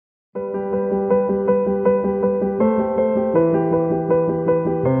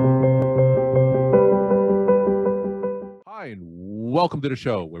welcome to the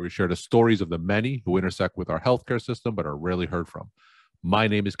show where we share the stories of the many who intersect with our healthcare system but are rarely heard from. My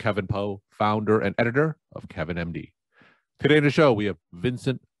name is Kevin Poe, founder and editor of KevinMD. Today in the show, we have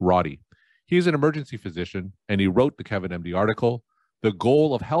Vincent Roddy. He is an emergency physician, and he wrote the KevinMD article, "The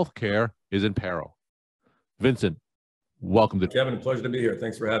Goal of Healthcare is in Peril." Vincent, welcome to Kevin. Pleasure to be here.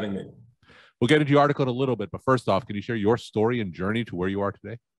 Thanks for having me. We'll get into your article in a little bit, but first off, can you share your story and journey to where you are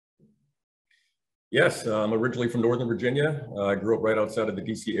today? Yes, I'm originally from Northern Virginia. I grew up right outside of the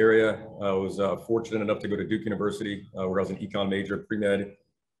DC area. I was fortunate enough to go to Duke University, where I was an econ major, pre-med,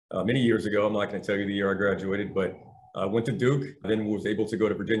 many years ago. I'm not going to tell you the year I graduated, but I went to Duke, then was able to go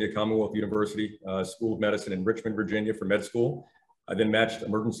to Virginia Commonwealth University, School of Medicine in Richmond, Virginia for med school. I then matched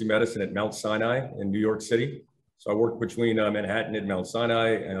emergency medicine at Mount Sinai in New York City. So I worked between Manhattan and Mount Sinai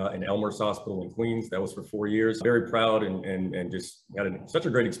and Elmhurst Hospital in Queens. That was for 4 years. Very proud and just had such a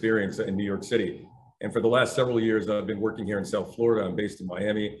great experience in New York City. And for the last several years, I've been working here in South Florida. I'm based in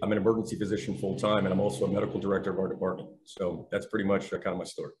Miami. I'm an emergency physician full-time, and I'm also a medical director of our department. So that's pretty much kind of my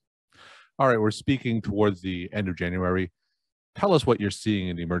story. All right, we're speaking towards the end of January. Tell us what you're seeing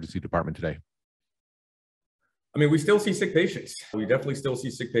in the emergency department today. I mean, we still see sick patients. We definitely still see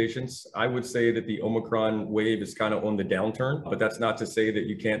sick patients. I would say that the Omicron wave is kind of on the downturn, but that's not to say that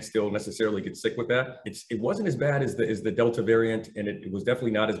you can't still necessarily get sick with that. It wasn't as bad as the Delta variant, and it was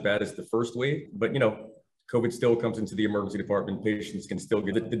definitely not as bad as the first wave. But, you know, COVID still comes into the emergency department. Patients can still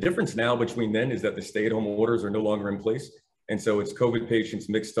get it. The difference now between then is that the stay-at-home orders are no longer in place. And so it's COVID patients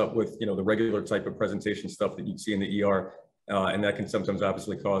mixed up with, you know, the regular type of presentation stuff that you'd see in the ER. And that can sometimes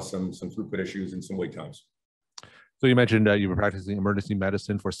obviously cause some throughput issues and some wait times. So you mentioned you were practicing emergency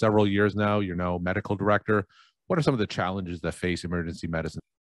medicine for several years now. You're now medical director. What are some of the challenges that face emergency medicine?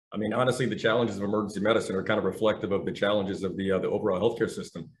 I mean, honestly, the challenges of emergency medicine are kind of reflective of the challenges of the overall healthcare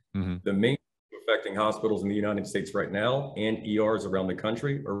system. Mm-hmm. The main affecting hospitals in the United States right now and ERs around the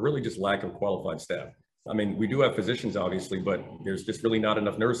country are really just lack of qualified staff. I mean, we do have physicians, obviously, but there's just really not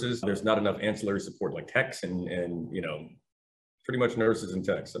enough nurses. There's not enough ancillary support like techs and you know, pretty much nurses and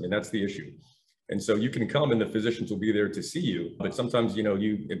techs. I mean, that's the issue. And so you can come and the physicians will be there to see you, but sometimes, you know,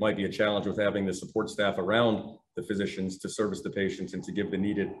 it might be a challenge with having the support staff around the physicians to service the patients and to give the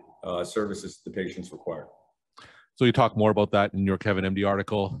needed services the patients require. So you talk more about that in your KevinMD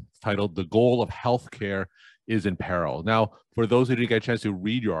article titled "The Goal of Healthcare is in Peril." Now, for those who didn't get a chance to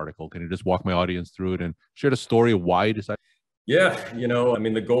read your article, can you just walk my audience through it and share the story of why you decided? Yeah, you know, I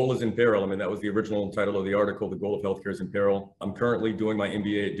mean, the goal is in peril. I mean, that was the original title of the article, "The Goal of Healthcare is in Peril." I'm currently doing my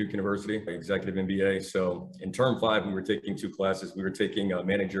MBA at Duke University, executive MBA. So in term 5, we were taking 2 classes. We were taking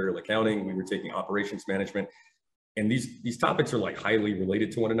managerial accounting. We were taking operations management. And these topics are like highly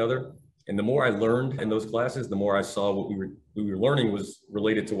related to one another. And the more I learned in those classes, the more I saw what we were learning was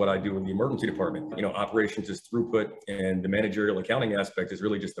related to what I do in the emergency department. You know, operations is throughput, and the managerial accounting aspect is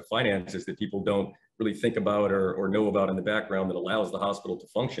really just the finances that people don't really think about or know about in the background that allows the hospital to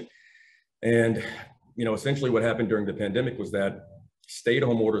function. And, you know, essentially what happened during the pandemic was that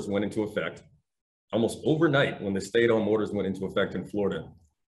stay-at-home orders went into effect. Almost overnight, when the stay-at-home orders went into effect in Florida,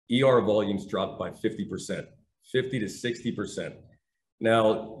 ER volumes dropped by 50%, 50 to 60%.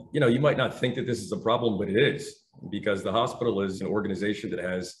 Now, you know, you might not think that this is a problem, but it is, because the hospital is an organization that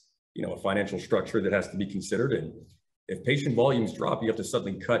has, you know, a financial structure that has to be considered. And if patient volumes drop, you have to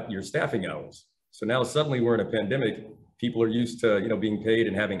suddenly cut your staffing hours. So now suddenly we're in a pandemic. People are used to, you know, being paid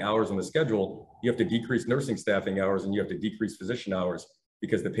and having hours on the schedule. You have to decrease nursing staffing hours and you have to decrease physician hours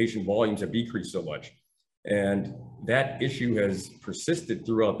because the patient volumes have decreased so much. And that issue has persisted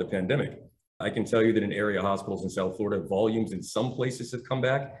throughout the pandemic. I can tell you that in area hospitals in South Florida, volumes in some places have come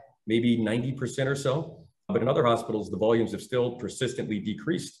back, maybe 90% or so. But in other hospitals, the volumes have still persistently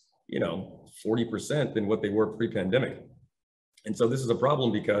decreased, you know, 40% than what they were pre-pandemic. And so this is a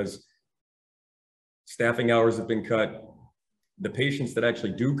problem because staffing hours have been cut. The patients that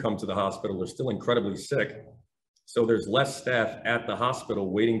actually do come to the hospital are still incredibly sick. So there's less staff at the hospital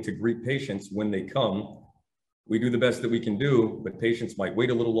waiting to greet patients when they come. We do the best that we can do, but patients might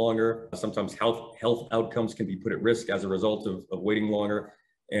wait a little longer. Sometimes health outcomes can be put at risk as a result of waiting longer.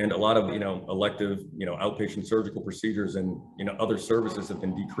 And a lot of, you know, elective, you know, outpatient surgical procedures and, you know, other services have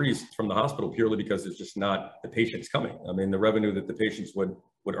been decreased from the hospital purely because there's just not the patients coming. I mean, the revenue that the patients would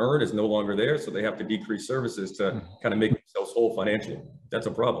earn is no longer there. So they have to decrease services to kind of make themselves whole financially. That's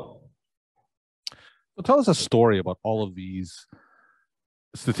a problem. Well, tell us a story about all of these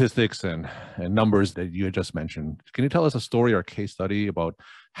statistics and numbers that you had just mentioned. Can you tell us a story or a case study about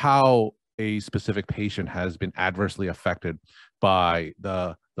how a specific patient has been adversely affected by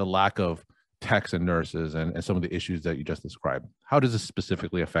the lack of techs and nurses and some of the issues that you just described? How does this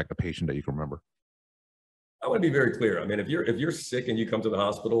specifically affect a patient that you can remember? I want to be very clear. I mean, if you're sick and you come to the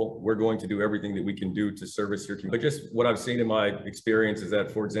hospital, we're going to do everything that we can do to service your community. But just what I've seen in my experience is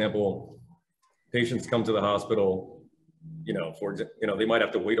that, for example, patients come to the hospital, they might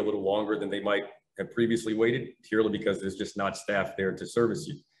have to wait a little longer than they might have previously waited, purely because there's just not staff there to service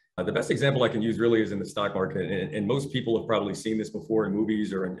you. The best example I can use really is in the stock market, and most people have probably seen this before in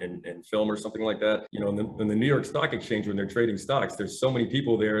movies or in film or something like that. In the New York Stock Exchange, when they're trading stocks, there's so many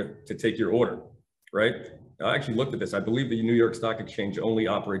people there to take your order, right? I actually looked at this. I believe the New York Stock Exchange only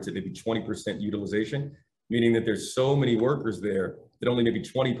operates at maybe 20% utilization, meaning that there's so many workers there that only maybe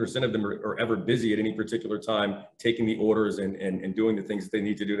 20% of them are ever busy at any particular time, taking the orders and doing the things that they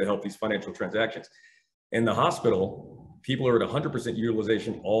need to do to help these financial transactions. In the hospital, people are at 100%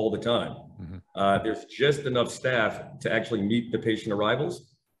 utilization all the time. Mm-hmm. There's just enough staff to actually meet the patient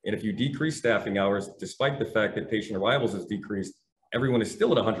arrivals. And if you decrease staffing hours, despite the fact that patient arrivals has decreased, everyone is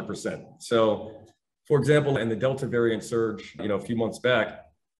still at 100%. So, for example, in the Delta variant surge, a few months back,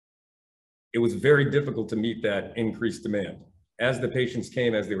 it was very difficult to meet that increased demand. As the patients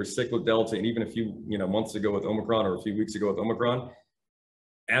came, as they were sick with Delta, and even a few months ago with Omicron, or a few weeks ago with Omicron,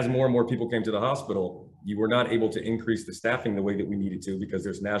 as more and more people came to the hospital, you were not able to increase the staffing the way that we needed to, because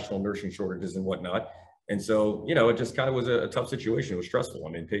there's national nursing shortages and whatnot. And so, it just kind of was a tough situation. It was stressful.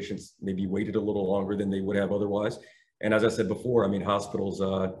 I mean, patients maybe waited a little longer than they would have otherwise. And as I said before, I mean, hospitals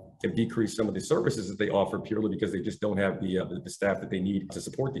have decreased some of the services that they offer purely because they just don't have the staff that they need to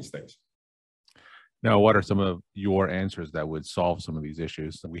support these things. Now, what are some of your answers that would solve some of these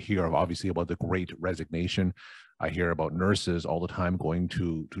issues? We hear obviously about the Great Resignation. I hear about nurses all the time going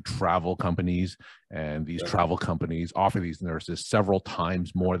to travel companies, and these travel companies offer these nurses several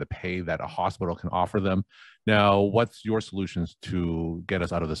times more the pay that a hospital can offer them. Now, what's your solutions to get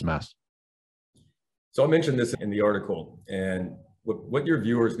us out of this mess? So I mentioned this in the article, and what your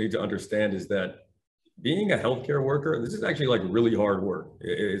viewers need to understand is that being a healthcare worker, this is actually like really hard work.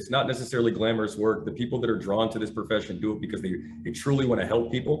 It's not necessarily glamorous work. The people that are drawn to this profession do it because they truly want to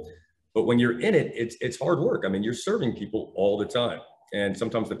help people. But when you're in it, it's hard work. I mean, you're serving people all the time. And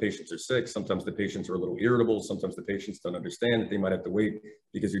sometimes the patients are sick. Sometimes the patients are a little irritable. Sometimes the patients don't understand that they might have to wait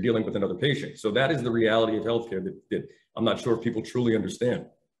because you're dealing with another patient. So that is the reality of healthcare that I'm not sure if people truly understand.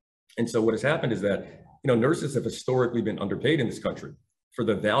 And so what has happened is that, nurses have historically been underpaid in this country for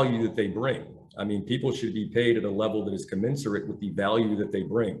the value that they bring. I mean, people should be paid at a level that is commensurate with the value that they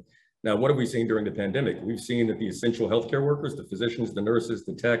bring. Now, what have we seen during the pandemic? We've seen that the essential healthcare workers, the physicians, the nurses,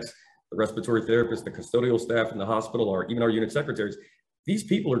 the techs, the respiratory therapists, the custodial staff in the hospital, or even our unit secretaries, these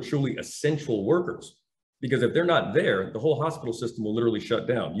people are truly essential workers. Because if they're not there, the whole hospital system will literally shut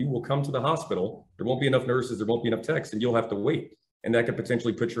down. You will come to the hospital, there won't be enough nurses, there won't be enough techs, and you'll have to wait. And that could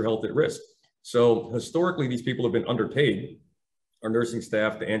potentially put your health at risk. So historically, these people have been underpaid, our nursing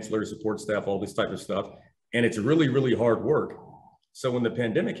staff, the ancillary support staff, all this type of stuff. And it's really, really hard work. So when the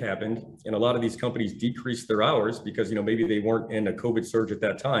pandemic happened and a lot of these companies decreased their hours because, maybe they weren't in a COVID surge at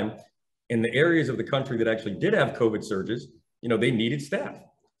that time, in the areas of the country that actually did have COVID surges, they needed staff.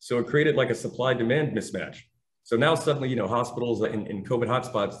 So it created like a supply-demand mismatch. So now suddenly, hospitals in COVID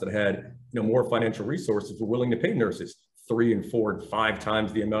hotspots that had, more financial resources were willing to pay nurses 3 and 4 and 5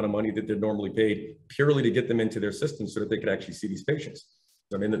 times the amount of money that they're normally paid, purely to get them into their system so that they could actually see these patients.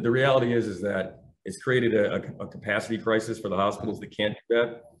 I mean, the reality is that it's created a capacity crisis for the hospitals that can't do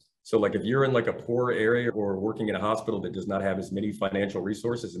that. So like if you're in like a poor area or working in a hospital that does not have as many financial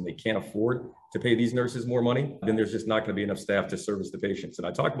resources and they can't afford to pay these nurses more money, then there's just not going to be enough staff to service the patients. And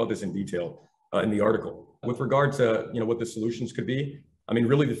I talk about this in detail in the article. With regard to, what the solutions could be, I mean,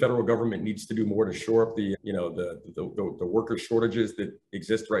 really the federal government needs to do more to shore up the worker shortages that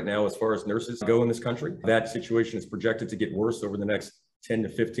exist right now as far as nurses go in this country. That situation is projected to get worse over the next 10 to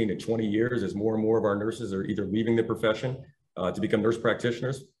 15 to 20 years as more and more of our nurses are either leaving the profession to become nurse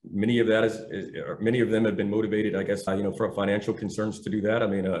practitioners. Many of them have been motivated, I guess, for financial concerns to do that. I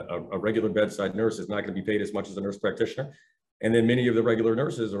mean, a regular bedside nurse is not going to be paid as much as a nurse practitioner. And then many of the regular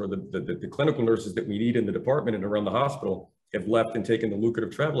nurses or the clinical nurses that we need in the department and around the hospital have left and taken the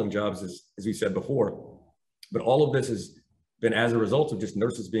lucrative traveling jobs, as we said before. But all of this has been as a result of just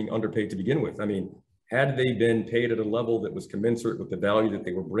nurses being underpaid to begin with. I mean, had they been paid at a level that was commensurate with the value that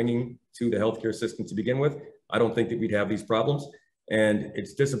they were bringing to the healthcare system to begin with, I don't think that we'd have these problems. And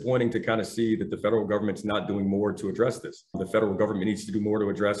it's disappointing to kind of see that the federal government's not doing more to address this. The federal government needs to do more to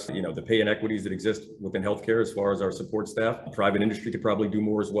address, the pay inequities that exist within healthcare as far as our support staff. Private industry could probably do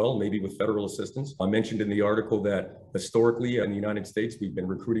more as well, maybe with federal assistance. I mentioned in the article that historically in the United States, we've been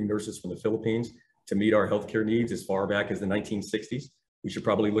recruiting nurses from the Philippines to meet our healthcare needs as far back as the 1960s. We should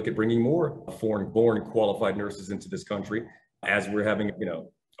probably look at bringing more foreign-born qualified nurses into this country as we're having,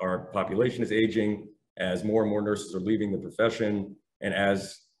 our population is aging, as more and more nurses are leaving the profession, and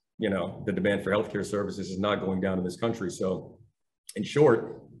as, you know, the demand for healthcare services is not going down in this country. So in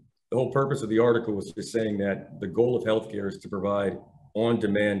short, the whole purpose of the article was just saying that the goal of healthcare is to provide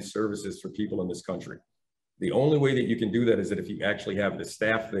on-demand services for people in this country. The only way that you can do that is that if you actually have the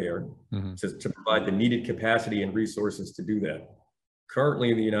staff there to provide the needed capacity and resources to do that.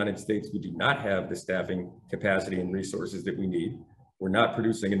 Currently in the United States, we do not have the staffing capacity and resources that we need. We're not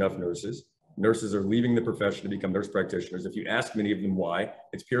producing enough nurses. Nurses are leaving the profession to become nurse practitioners. If you ask many of them why,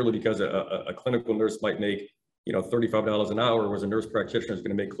 it's purely because a clinical nurse might make, you know, $35 an hour, whereas a nurse practitioner is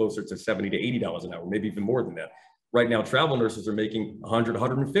going to make closer to $70 to $80 an hour, maybe even more than that. Right now, travel nurses are making $100,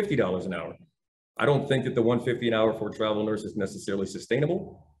 $150 an hour. I don't think that the $150 an hour for a travel nurse is necessarily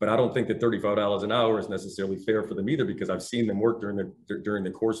sustainable, but I don't think that $35 an hour is necessarily fair for them either, because I've seen them work during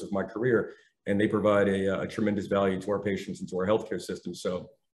the course of my career, and they provide a tremendous value to our patients and to our healthcare system. So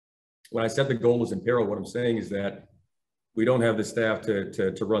when I said the goal is in peril, what I'm saying is that we don't have the staff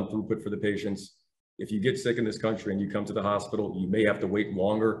to run throughput for the patients. If you get sick in this country and you come to the hospital, you may have to wait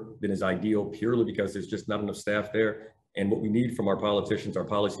longer than is ideal, purely because there's just not enough staff there. And what we need from our politicians, our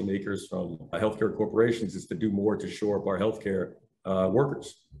policymakers, from healthcare corporations, is to do more to shore up our healthcare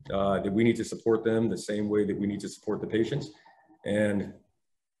workers. That we need to support them the same way that we need to support the patients. And,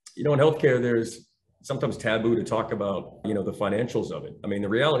 you know, in healthcare, there's sometimes taboo to talk about, you know, the financials of it. I mean, the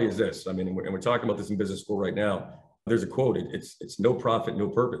reality is this. I mean, and we're talking about this in business school right now. There's a quote. It's no profit, no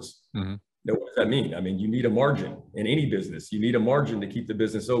purpose. Now, what does that mean? I mean, you need a margin in any business. You need a margin to keep the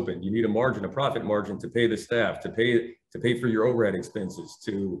business open. You need a margin, a profit margin, to pay the staff, to pay for your overhead expenses,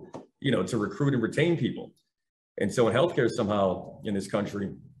 to, you know, to recruit and retain people. And so in healthcare, somehow in this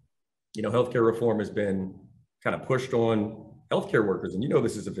country, you know, healthcare reform has been kind of pushed on healthcare workers. And you know,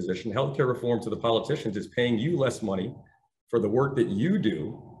 this as a physician, healthcare reform to the politicians is paying you less money for the work that you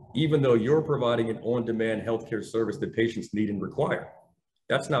do, even though you're providing an on-demand healthcare service that patients need and require.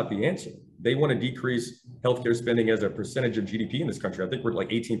 That's not the answer. They want to decrease healthcare spending as a percentage of GDP in this country. I think we're like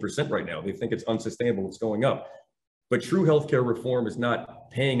 18% right now. They think it's unsustainable. It's going up. But true healthcare reform is not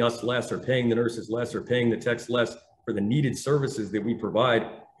paying us less, or paying the nurses less, or paying the techs less for the needed services that we provide,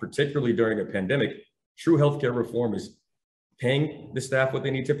 particularly during a pandemic. True healthcare reform is paying the staff what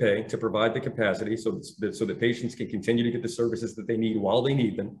they need to pay to provide the capacity so that patients can continue to get the services that they need while they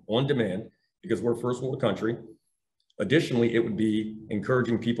need them on demand, because we're a first world country. Additionally, it would be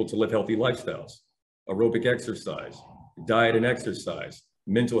encouraging people to live healthy lifestyles, aerobic exercise, diet and exercise,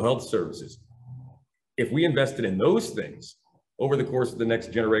 mental health services. If we invested in those things over the course of the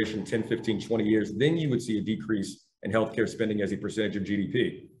next generation, 10, 15, 20 years, then you would see a decrease in healthcare spending as a percentage of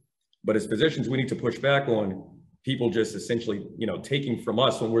GDP. But as physicians, we need to push back on people just essentially, you know, taking from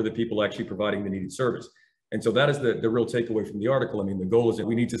us when we're the people actually providing the needed service. And so that is the real takeaway from the article. I mean, the goal is that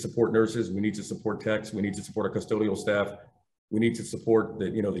we need to support nurses, we need to support techs, we need to support our custodial staff, we need to support the,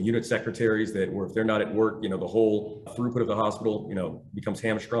 you know, the unit secretaries that, or if they're not at work, you know, the whole throughput of the hospital, you know, becomes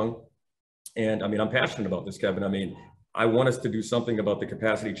hamstrung. And I mean, I'm passionate about this, Kevin. I mean, I want us to do something about the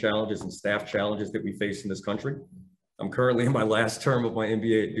capacity challenges and staff challenges that we face in this country. I'm currently in my last term of my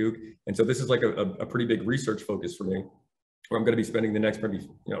MBA at Duke. And so this is like a pretty big research focus for me, where I'm going to be spending the next maybe,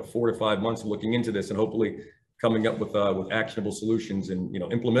 you know, 4 to 5 months looking into this and hopefully coming up with actionable solutions and, you know,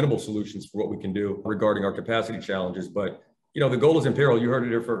 implementable solutions for what we can do regarding our capacity challenges. But, you know, the goal is in peril. You heard it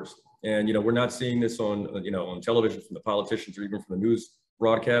here first. And, you know, we're not seeing this on, you know, on television from the politicians or even from the news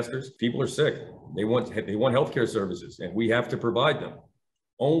broadcasters. People are sick. They want healthcare services, and we have to provide them.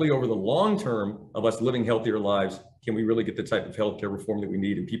 Only over the long term of us living healthier lives can we really get the type of healthcare reform that we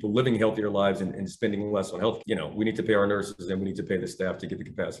need, and people living healthier lives and spending less on health. You know, we need to pay our nurses and we need to pay the staff to get the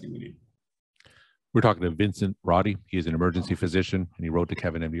capacity we need. We're talking to Vincent Roddy. He is an emergency physician, and he wrote the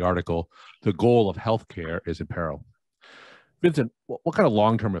KevinMD article, "The Goal of Healthcare is in Peril." Vincent, what kind of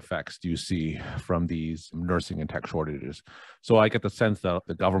long-term effects do you see from these nursing and tech shortages? So I get the sense that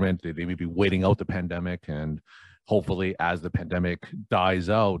the government, they may be waiting out the pandemic, and hopefully as the pandemic dies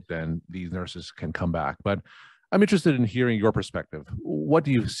out, then these nurses can come back. But I'm interested in hearing your perspective. What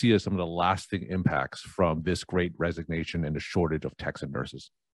do you see as some of the lasting impacts from this great resignation and the shortage of techs and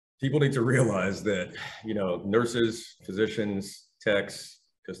nurses? People need to realize that, you know, nurses, physicians, techs,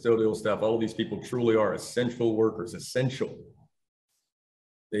 custodial staff, all of these people truly are essential workers, essential.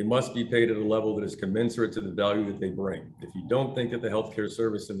 They must be paid at a level that is commensurate to the value that they bring. If you don't think that the healthcare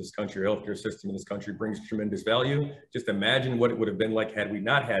service in this country, or healthcare system in this country brings tremendous value, just imagine what it would have been like had we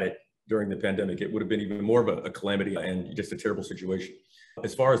not had it during the pandemic. It would have been even more of a calamity and just a terrible situation.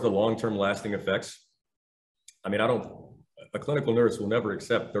 As far as the long-term lasting effects, I mean, a clinical nurse will never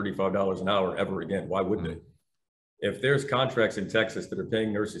accept $35 an hour ever again. Why would they? If there's contracts in Texas that are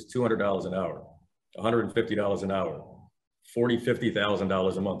paying nurses $200 an hour, $150 an hour,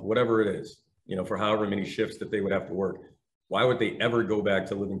 $50,000 a month, whatever it is, for however many shifts that they would have to work. Why would they ever go back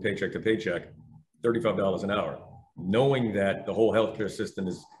to living paycheck to paycheck, $35 an hour, knowing that the whole healthcare system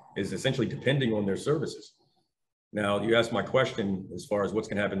is essentially depending on their services? Now, you asked my question as far as what's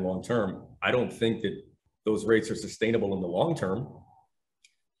going to happen long term. I don't think that those rates are sustainable in the long term,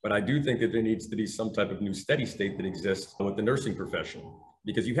 but I do think that there needs to be some type of new steady state that exists with the nursing profession,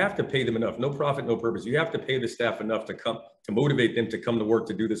 because you have to pay them enough. No profit, no purpose. You have to pay the staff enough to motivate them to come to work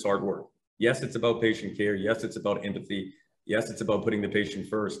to do this hard work. Yes, it's about patient care. Yes, it's about empathy. Yes, it's about putting the patient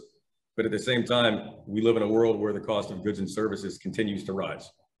first. But at the same time, we live in a world where the cost of goods and services continues to rise,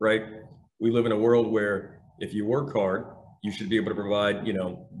 right? We live in a world where if you work hard, you should be able to provide,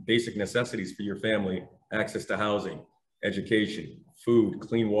 basic necessities for your family, access to housing, education, food,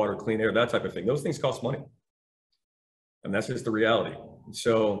 clean water, clean air, that type of thing. Those things cost money. And that's just the reality.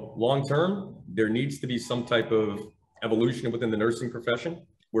 So long term, there needs to be some type of evolution within the nursing profession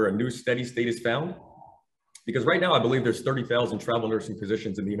where a new steady state is found. Because right now, I believe there's 30,000 travel nursing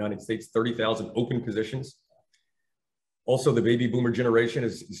positions in the United States, 30,000 open positions. Also, the baby boomer generation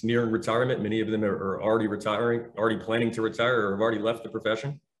is nearing retirement. Many of them are already retiring, already planning to retire, or have already left the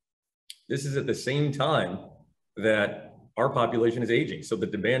profession. This is at the same time that our population is aging. So the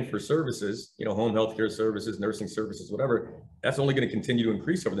demand for services, home healthcare services, nursing services, whatever, that's only going to continue to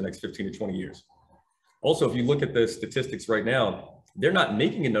increase over the next 15 to 20 years. Also, if you look at the statistics right now, they're not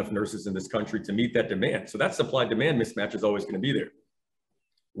making enough nurses in this country to meet that demand. So that supply-demand mismatch is always going to be there.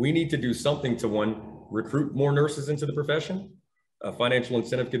 We need to do something to, one, recruit more nurses into the profession. A financial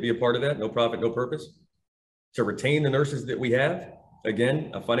incentive could be a part of that, no profit, no purpose. To retain the nurses that we have,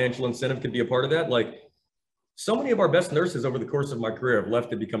 again, a financial incentive could be a part of that. Like, so many of our best nurses over the course of my career have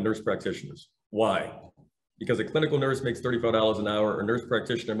left to become nurse practitioners. Why? Because a clinical nurse makes $35 an hour, or a nurse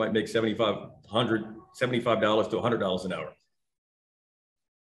practitioner might make $75 to $100 an hour.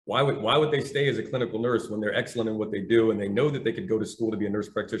 Why would they stay as a clinical nurse when they're excellent in what they do and they know that they could go to school to be a nurse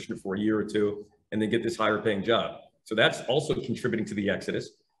practitioner for a year or two and then get this higher paying job? So that's also contributing to the exodus.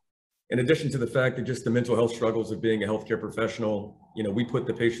 In addition to the fact that just the mental health struggles of being a healthcare professional, we put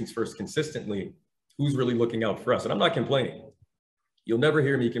the patients first consistently. Who's really looking out for us? And I'm not complaining. You'll never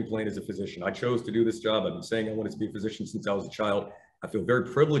hear me complain as a physician. I chose to do this job. I've been saying I wanted to be a physician since I was a child. I feel very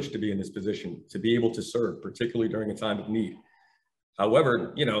privileged to be in this position, to be able to serve, particularly during a time of need.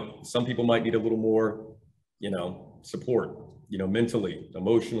 However, some people might need a little more, support, mentally,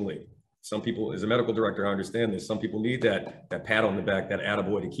 emotionally. Some people, as a medical director, I understand this. Some people need that pat on the back, that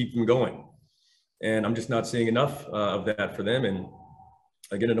attaboy to keep them going. And I'm just not seeing enough of that for them. And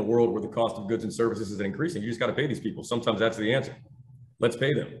again, in a world where the cost of goods and services is increasing, you just got to pay these people. Sometimes that's the answer. Let's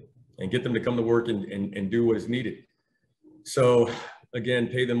pay them and get them to come to work and do what is needed. So again,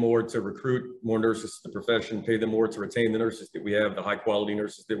 pay them more to recruit more nurses to the profession, pay them more to retain the nurses that we have, the high quality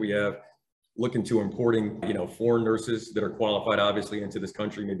nurses that we have, look into importing, foreign nurses that are qualified, obviously, into this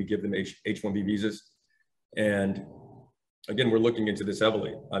country, maybe give them H-1B visas. And again, we're looking into this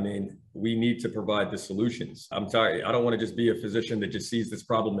heavily. I mean, we need to provide the solutions. I'm tired. I don't want to just be a physician that just sees this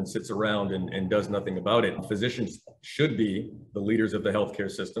problem and sits around and does nothing about it. Physicians should be the leaders of the healthcare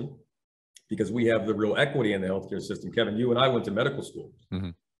system, because we have the real equity in the healthcare system. Kevin, you and I went to medical school.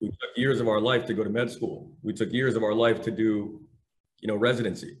 Mm-hmm. We took years of our life to go to med school. We took years of our life to do,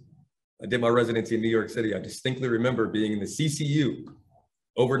 residency. I did my residency in New York City. I distinctly remember being in the CCU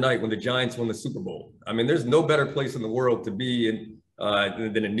overnight when the Giants won the Super Bowl. I mean, there's no better place in the world to be in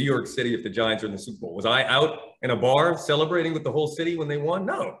than in New York City if the Giants are in the Super Bowl. Was I out in a bar celebrating with the whole city when they won?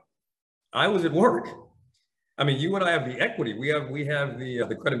 No, I was at work. I mean, you and I have the equity. We have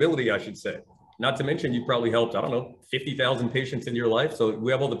the credibility, I should say. Not to mention, you probably helped, 50,000 patients in your life. So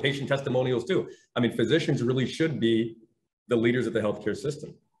we have all the patient testimonials too. I mean, physicians really should be the leaders of the healthcare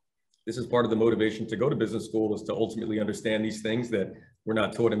system. This is part of the motivation to go to business school, is to ultimately understand these things that we're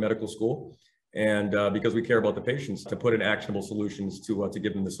not taught in medical school. And because we care about the patients, to put in actionable solutions to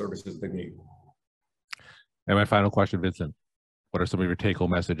give them the services they need. And my final question, Vincent, what are some of your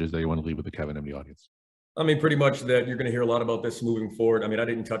take-home messages that you want to leave with the KevinMD audience? I mean, pretty much that you're going to hear a lot about this moving forward. I mean, I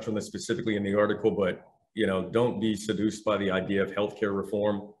didn't touch on this specifically in the article, but, don't be seduced by the idea of healthcare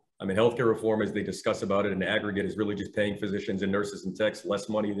reform. I mean, healthcare reform, as they discuss about it in aggregate, is really just paying physicians and nurses and techs less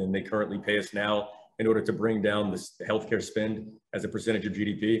money than they currently pay us now in order to bring down the healthcare spend as a percentage of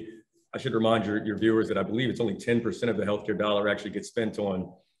GDP. I should remind your viewers that I believe it's only 10% of the healthcare dollar actually gets spent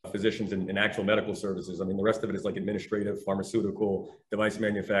on physicians and actual medical services. I mean, the rest of it is like administrative, pharmaceutical, device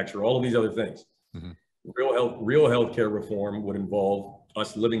manufacturer, all of these other things. Mm-hmm. Real healthcare reform would involve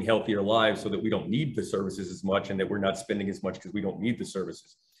us living healthier lives so that we don't need the services as much and that we're not spending as much because we don't need the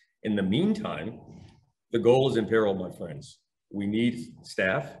services. In the meantime, the goal is in peril, my friends. We need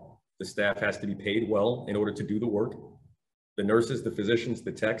staff. The staff has to be paid well in order to do the work. The nurses, the physicians,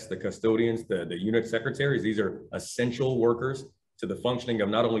 the techs, the custodians, the unit secretaries, these are essential workers to the functioning of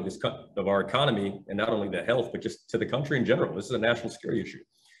not only of our economy and not only the health, but just to the country in general. This is a national security issue.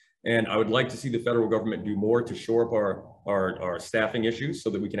 And I would like to see the federal government do more to shore up our staffing issues so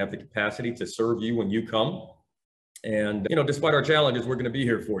that we can have the capacity to serve you when you come. And, you know, despite our challenges, we're going to be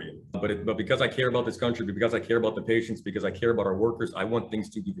here for you. But because I care about this country, because I care about the patients, because I care about our workers, I want things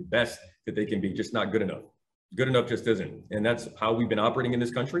to be the best that they can be, just not good enough. Good enough just isn't. And that's how we've been operating in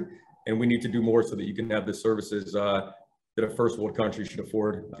this country. And we need to do more so that you can have the services that a first world country should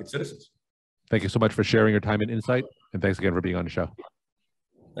afford its citizens. Thank you so much for sharing your time and insight. And thanks again for being on the show.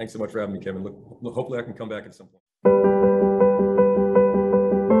 Thanks so much for having me, Kevin. Look, hopefully I can come back at some point.